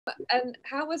And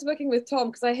how was working with Tom?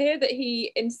 Because I hear that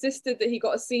he insisted that he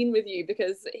got a scene with you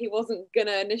because he wasn't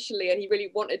gonna initially, and he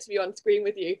really wanted to be on screen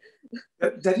with you.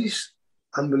 That is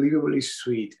unbelievably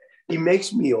sweet. It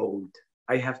makes me old,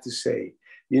 I have to say.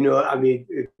 You know, I mean,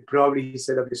 probably he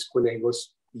set up this when I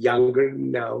was younger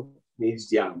now.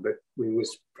 He's young, but when he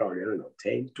was probably, I don't know,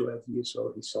 10, 12 years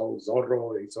old, he saw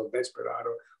Zorro, he saw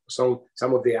Desperado,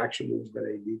 some of the action movies that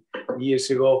I did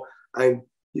years ago. And,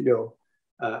 you know,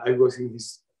 I was in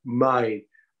his mind.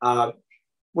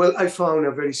 Well, I found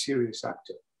a very serious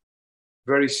actor,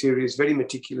 very serious, very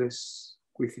meticulous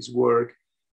with his work,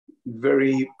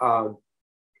 very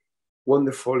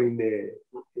wonderful in the,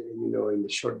 you know, in the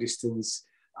short distance,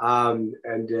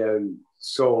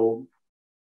 so,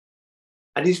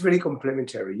 and he's very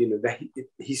complimentary. You know, that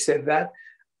he said that,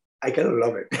 I kind of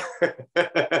love it.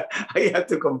 I have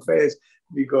to confess,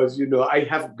 because you know I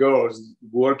have girls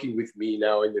working with me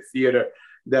now in the theater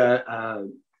that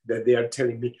that they are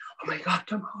telling me, "Oh my God,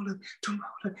 Tom Holland,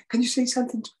 can you say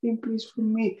something to him, please, for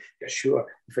me?" Yeah, sure.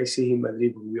 If I see him in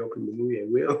Madrid when we open the movie, I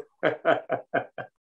will.